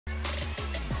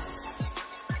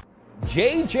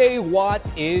J.J. Watt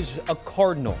is a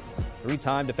Cardinal.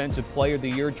 Three-time Defensive Player of the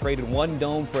Year, traded one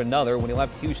dome for another when he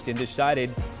left Houston,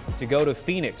 decided to go to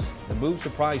Phoenix. The move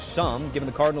surprised some, given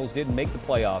the Cardinals didn't make the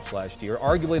playoffs last year,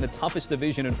 arguably the toughest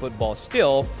division in football.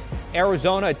 Still,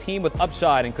 Arizona, a team with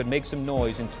upside and could make some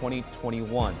noise in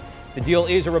 2021. The deal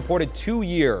is a reported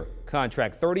 2-year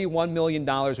contract, $31 million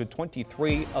with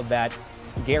 23 of that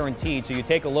guaranteed. So you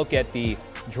take a look at the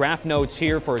draft notes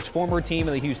here for his former team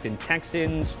of the Houston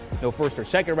Texans. No first or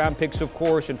second round picks, of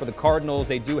course. And for the Cardinals,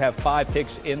 they do have 5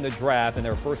 picks in the draft, and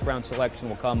their first round selection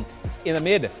will come in the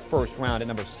mid-first round at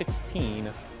number 16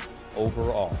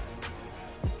 overall.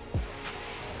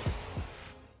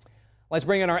 Let's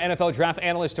bring in our NFL draft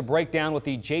analyst to break down what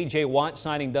the J.J. Watt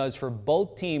signing does for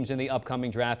both teams in the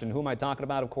upcoming draft. And who am I talking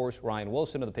about? Of course, Ryan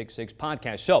Wilson of the Pick Six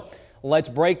podcast. So let's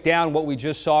break down what we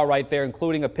just saw right there,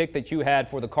 including a pick that you had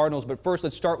for the Cardinals. But first,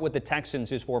 let's start with the Texans,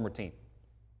 his former team.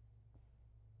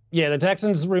 Yeah, the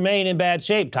Texans remain in bad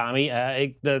shape, Tommy.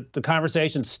 The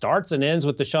conversation starts and ends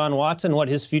with Deshaun Watson, what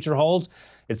his future holds.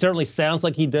 It certainly sounds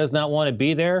like he does not want to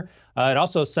be there. It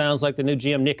also sounds like the new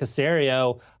GM, Nick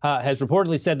Caserio, has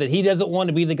reportedly said that he doesn't want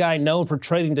to be the guy known for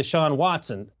trading Deshaun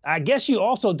Watson. I guess you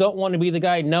also don't want to be the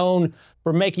guy known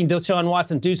for making Deshaun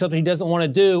Watson do something he doesn't want to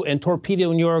do and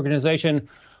torpedoing your organization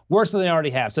worse than they already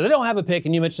have. So they don't have a pick,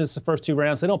 and you mentioned this the first 2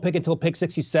 rounds. They don't pick until pick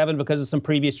 67 because of some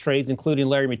previous trades, including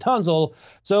Larry Tunsil.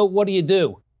 So what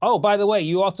do? Oh, by the way,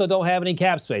 you also don't have any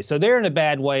cap space. So they're in a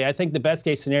bad way. I think the best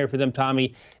case scenario for them,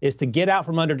 Tommy, is to get out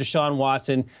from under Deshaun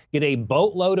Watson, get a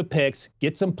boatload of picks,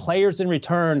 get some players in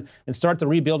return, and start the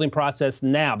rebuilding process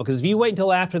now. Because if you wait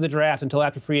until after the draft, until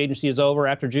after free agency is over,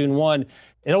 after June 1,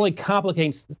 it only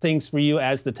complicates things for you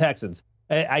as the Texans.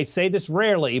 I say this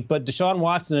rarely, but Deshaun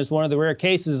Watson is one of the rare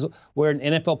cases where an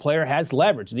NFL player has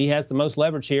leverage, and he has the most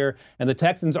leverage here. And the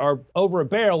Texans are over a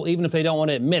barrel, even if they don't want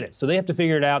to admit it. So they have to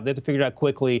figure it out. They have to figure it out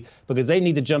quickly because they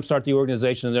need to jumpstart the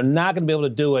organization, and they're not going to be able to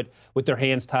do it with their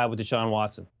hands tied with Deshaun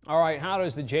Watson. All right, how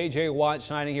does the J.J. Watt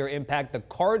signing here impact the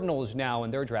Cardinals now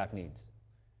and their draft needs?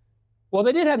 Well,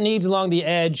 they did have needs along the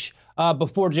edge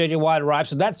before J.J. Watt arrived,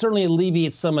 so that certainly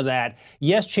alleviates some of that.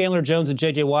 Yes, Chandler Jones and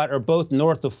J.J. Watt are both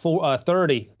north of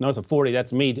 40.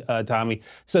 That's me, Tommy.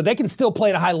 So they can still play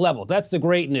at a high level. That's the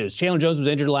great news. Chandler Jones was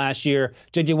injured last year.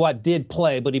 J.J. Watt did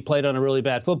play, but he played on a really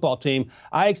bad football team.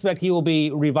 I expect he will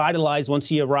be revitalized once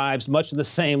he arrives, much in the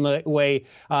same way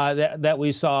that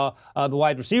we saw the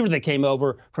wide receivers that came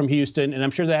over from Houston, and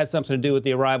I'm sure that had something to do with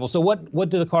the arrival. So what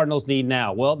do the Cardinals need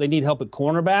now? Well, they need help at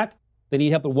cornerback. They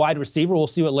need help at wide receiver. We'll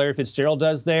see what Larry Fitzgerald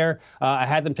does there. I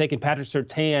had them taking Patrick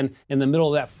Surtain in the middle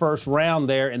of that first round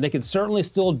there, and they can certainly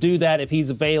still do that if he's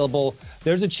available.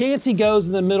 There's a chance he goes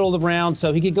in the middle of the round,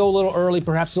 so he could go a little early,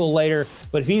 perhaps a little later.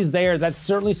 But if he's there, that's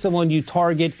certainly someone you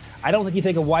target. I don't think you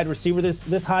take a wide receiver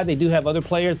this high. They do have other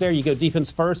players there. You go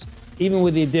defense first, even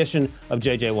with the addition of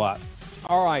J.J. Watt.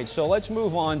 All right, so let's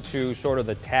move on to sort of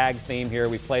the tag theme here.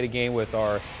 We played a game with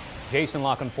our Jason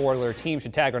Lock and Ford, whether team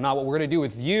should tag or not. What we're going to do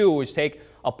with you is take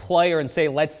a player and say,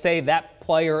 let's say that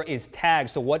player is tagged.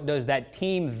 So what does that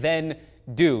team then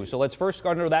do? So let's first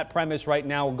start under that premise right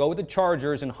now. We'll go with the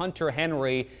Chargers and Hunter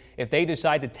Henry. If they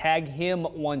decide to tag him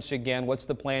once again, what's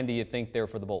the plan, do you think, there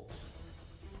for the Bolts?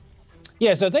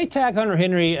 Yeah, so if they tag Hunter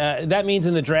Henry, that means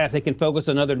in the draft they can focus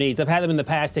on other needs. I've had them in the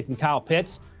past taking Kyle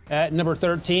Pitts at number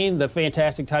 13, the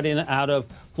fantastic tight end out of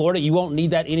Florida. You won't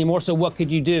need that anymore, so what could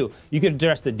you do? You could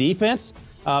address the defense.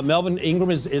 Melvin Ingram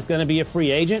is going to be a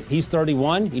free agent. He's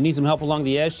 31. You need some help along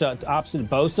the edge opposite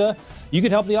Bosa. You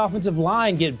could help the offensive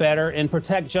line get better and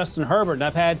protect Justin Herbert. And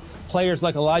I've had players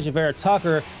like Elijah Vera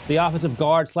Tucker, the offensive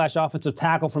guard / offensive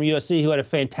tackle from USC, who had a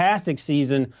fantastic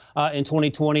season in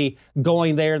 2020,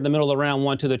 going there in the middle of round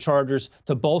 1 to the Chargers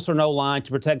to bolster no line,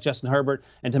 to protect Justin Herbert,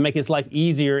 and to make his life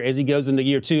easier as he goes into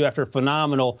year 2 after a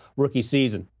phenomenal rookie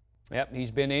season. Yep,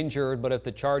 he's been injured, but if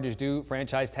the Chargers do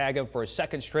franchise tag him for a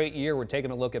second straight year, we're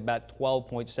taking a look at about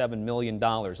 $12.7 million.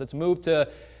 Let's move to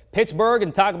Pittsburgh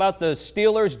and talk about the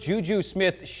Steelers' Juju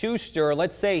Smith-Schuster.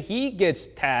 Let's say he gets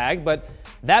tagged, but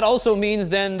that also means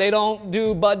then they don't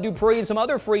do Bud Dupree and some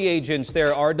other free agents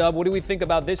there. R-Dub, what do we think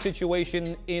about this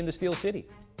situation in the Steel City?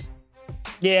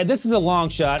 Yeah, this is a long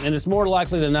shot, and it's more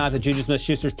likely than not that Juju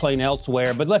Smith-Schuster's playing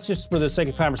elsewhere. But let's just, for the sake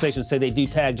of conversation, say they do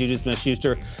tag Juju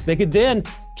Smith-Schuster. They could then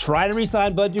Try to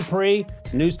re-sign Bud Dupree.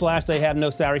 Newsflash, they have no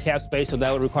salary cap space, so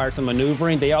that would require some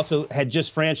maneuvering. They also had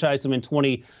just franchised him in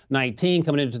 2019,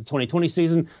 coming into the 2020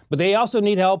 season. But they also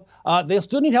need help. They'll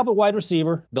still need help at wide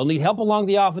receiver. They'll need help along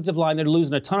the offensive line. They're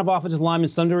losing a ton of offensive linemen,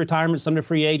 some to retirement, some to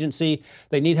free agency.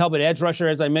 They need help at edge rusher,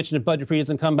 as I mentioned, if Bud Dupree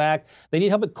doesn't come back. They need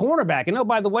help at cornerback. And oh,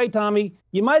 by the way, Tommy,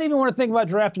 you might even want to think about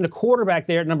drafting a quarterback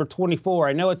there at number 24.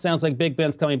 I know it sounds like Big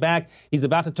Ben's coming back. He's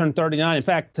about to turn 39. In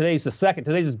fact, today's the second.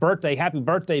 Today's his birthday. Happy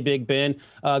birthday, Big Ben.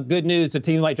 Good news. The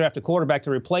team might draft a quarterback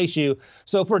to replace you.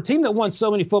 So for a team that won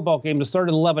so many football games,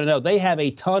 started 11-0, they have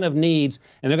a ton of needs,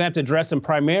 and they're going to have to address them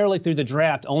primarily through the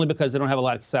draft, only because they don't have a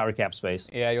lot of salary cap space.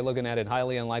 Yeah, you're looking at it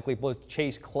highly unlikely. Both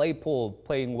Chase Claypool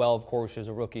playing well, of course, as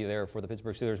a rookie there for the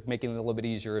Pittsburgh Steelers, making it a little bit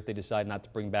easier if they decide not to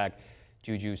bring back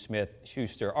Juju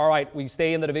Smith-Schuster. All right, we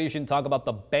stay in the division, talk about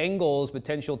the Bengals'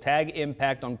 potential tag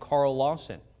impact on Carl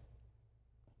Lawson.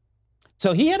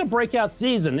 So he had a breakout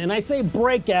season, and I say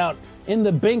breakout in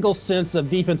the Bengals sense of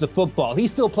defensive football. He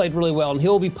still played really well, and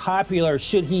he'll be popular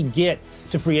should he get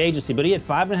to free agency. But he had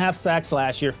 5.5 sacks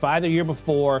last year, 5 the year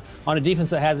before, on a defense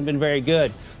that hasn't been very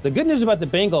good. The good news about the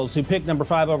Bengals, who picked number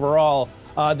 5 overall,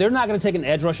 they're not going to take an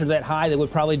edge rusher that high. They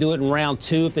would probably do it in round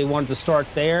 2 if they wanted to start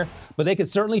there. But they could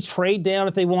certainly trade down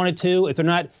if they wanted to. If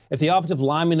the offensive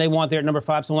lineman they want there at number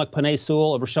 5, someone like Penei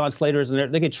Sewell or Rashawn Slater is in there,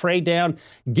 they could trade down,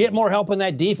 get more help in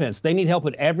that defense. They need help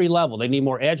at every level. They need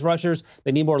more edge rushers.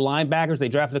 They need more linebackers. They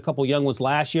drafted a couple young ones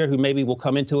last year who maybe will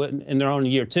come into it in their own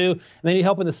year too. And they need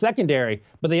help in the secondary.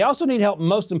 But they also need help,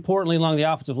 most importantly, along the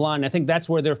offensive line. I think that's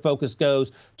where their focus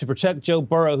goes, to protect Joe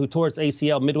Burrow, who tore his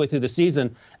ACL midway through the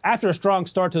season after a strong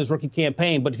start to his rookie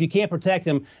campaign. But if you can't protect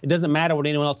him, it doesn't matter what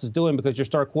anyone else is doing because your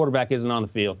star quarterback isn't on the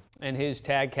field. And his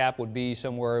tag cap would be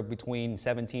somewhere between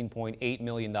 $17.8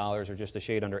 million or just a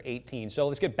shade under 18. So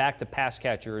let's get back to pass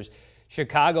catchers.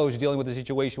 Chicago is dealing with the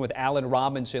situation with Allen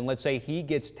Robinson. Let's say he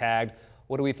gets tagged.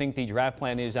 What do we think the draft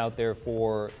plan is out there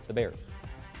for the Bears?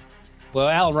 Well,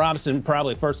 Allen Robinson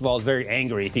probably, first of all, is very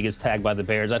angry if he gets tagged by the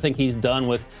Bears. I think he's done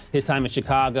with his time in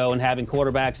Chicago and having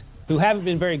quarterbacks who haven't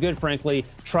been very good, frankly,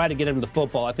 try to get him the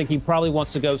football. I think he probably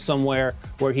wants to go somewhere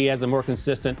where he has a more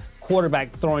consistent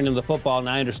quarterback throwing him the football, and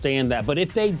I understand that. But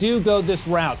if they do go this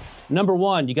route, number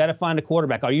one, you got to find a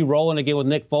quarterback. Are you rolling again with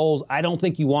Nick Foles? I don't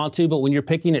think you want to, but when you're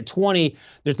picking at 20,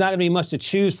 there's not going to be much to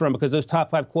choose from because those top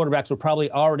 5 quarterbacks will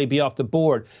probably already be off the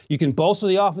board. You can bolster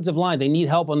the offensive line. They need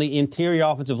help on the interior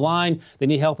offensive line. They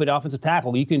need help at offensive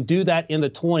tackle. You can do that in the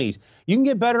 20s. You can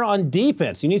get better on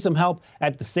defense. You need some help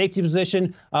at the safety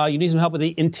position. You need some help with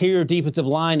the interior defensive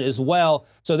line as well.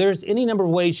 So there's any number of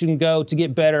ways you can go to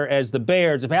get better as the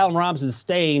Bears. If Allen Robinson is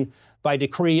staying by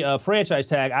decree of franchise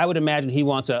tag, I would imagine he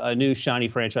wants a new shiny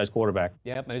franchise quarterback.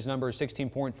 Yep, and his number is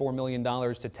 $16.4 million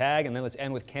to tag. And then let's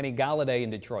end with Kenny Golladay in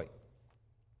Detroit.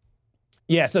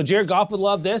 Yeah, so Jared Goff would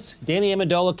love this. Danny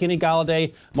Amendola, Kenny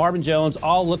Golladay, Marvin Jones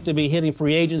all look to be hitting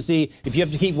free agency. If you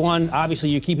have to keep one, obviously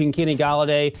you're keeping Kenny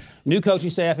Golladay. New coaching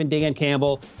staff and Dan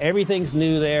Campbell. Everything's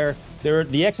new there.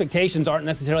 The expectations aren't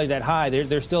necessarily that high.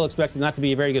 They're still expecting not to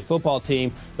be a very good football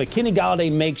team, but Kenny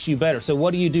Golladay makes you better. So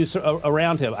what do you do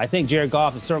around him? I think Jared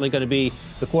Goff is certainly going to be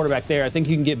the quarterback there. I think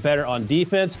you can get better on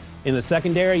defense. In the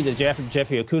secondary, the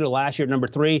Jeffrey Okudah last year at number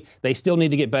 3, they still need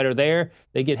to get better there.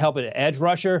 They get help at edge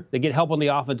rusher. They get help on the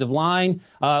offensive line.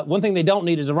 One thing they don't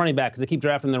need is a running back because they keep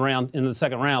drafting in the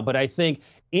second round. But I think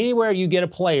anywhere you get a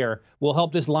player will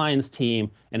help this Lions team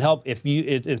and help if you,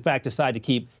 in fact, decide to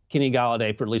keep Kenny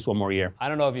Golladay for at least one more year. I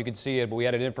don't know if you could see it, but we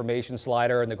had an information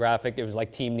slider in the graphic. It was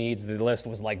like team needs. The list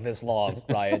was like this long,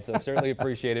 Ryan. So certainly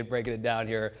appreciate it breaking it down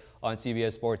here on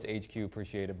CBS Sports HQ.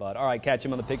 Appreciate it, bud. All right, catch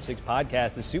him on the Pick 6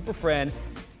 podcast. The super friend,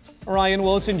 Ryan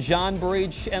Wilson, John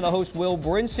Breach, and the host, Will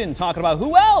Brinson, talking about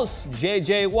who else?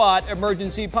 J.J. Watt,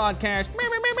 Emergency Podcast.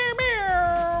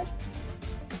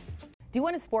 Do you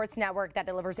want a sports network that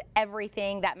delivers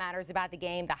everything that matters about the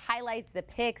game? The highlights, the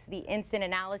picks, the instant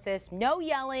analysis, no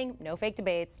yelling, no fake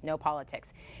debates, no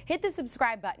politics. Hit the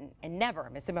subscribe button and never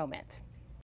miss a moment.